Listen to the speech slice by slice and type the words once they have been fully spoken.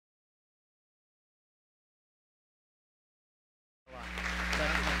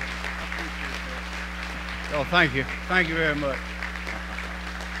Oh, thank you. Thank you very much.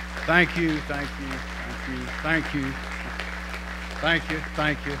 Thank you, thank you, thank you, thank you, thank you,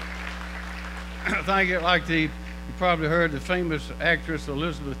 thank you. Thank you. You probably heard the famous actress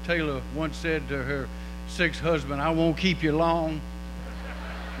Elizabeth Taylor once said to her sixth husband, "I won't keep you long."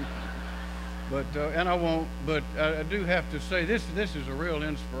 And I won't, but I do have to say this is a real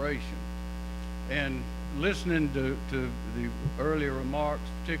inspiration. And listening to the earlier remarks,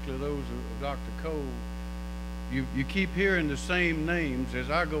 particularly those of Dr. Cole, you keep hearing the same names as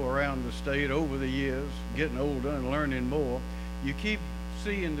I go around the state over the years, getting older and learning more. You keep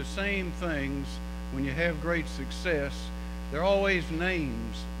seeing the same things when you have great success. There are always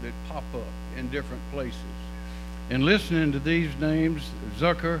names that pop up in different places. And listening to these names,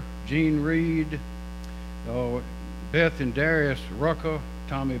 Zucker, Gene Reed, Beth and Darius Rucker,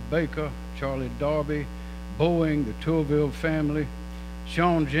 Tommy Baker, Charlie Darby, Boeing, the Tourville family,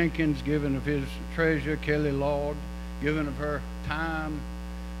 Sean Jenkins giving of his treasure, Kelly Lord giving of her time.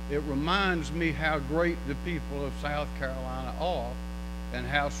 It reminds me how great the people of South Carolina are and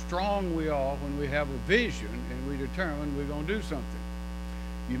how strong we are when we have a vision and we determine we're going to do something.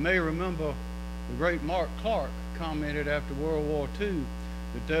 You may remember the great Mark Clark commented after World War II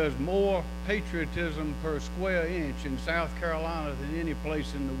that there's more patriotism per square inch in South Carolina than any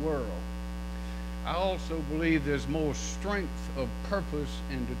place in the world. I also believe there's more strength of purpose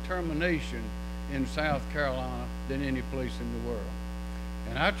and determination in South Carolina than any place in the world.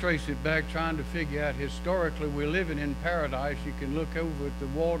 And I trace it back trying to figure out historically we're living in paradise. You can look over at the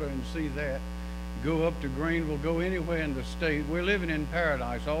water and see that. Go up to Greenville, go anywhere in the state. We're living in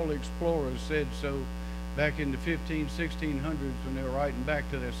paradise. All the explorers said so back in the 1600s when they were writing back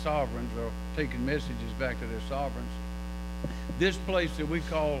to their sovereigns or taking messages back to their sovereigns. This place that we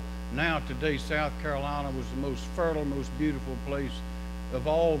call now today South Carolina was the most fertile, most beautiful place of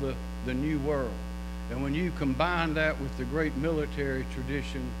all the New World. And when you combine that with the great military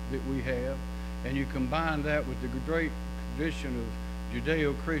tradition that we have, and you combine that with the great tradition of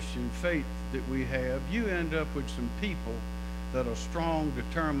Judeo-Christian faith that we have, you end up with some people that are strong,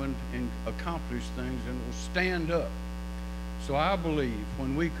 determined, and accomplish things and will stand up. So I believe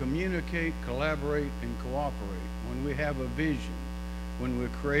when we communicate, collaborate, and cooperate, when we have a vision, when we're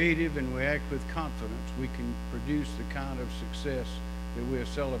creative and we act with confidence, we can produce the kind of success that we're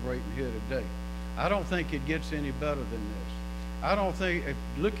celebrating here today. I don't think it gets any better than this. I don't think,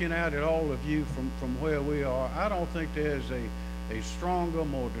 looking out at all of you from where we are, I don't think there's a stronger,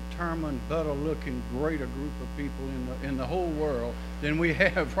 more determined, better looking, greater group of people in the whole world than we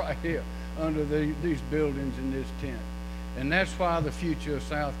have right here under these buildings in this tent. And that's why the future of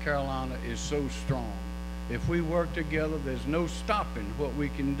South Carolina is so strong. If we work together, there's no stopping what we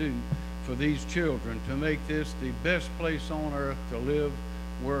can do for these children to make this the best place on earth to live,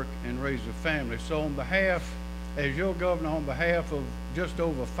 work, and raise a family. So on behalf, as your governor, on behalf of just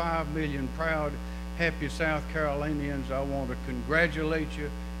over 5 million proud, happy South Carolinians, I want to congratulate you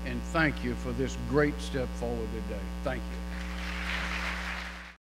and thank you for this great step forward today. Thank you.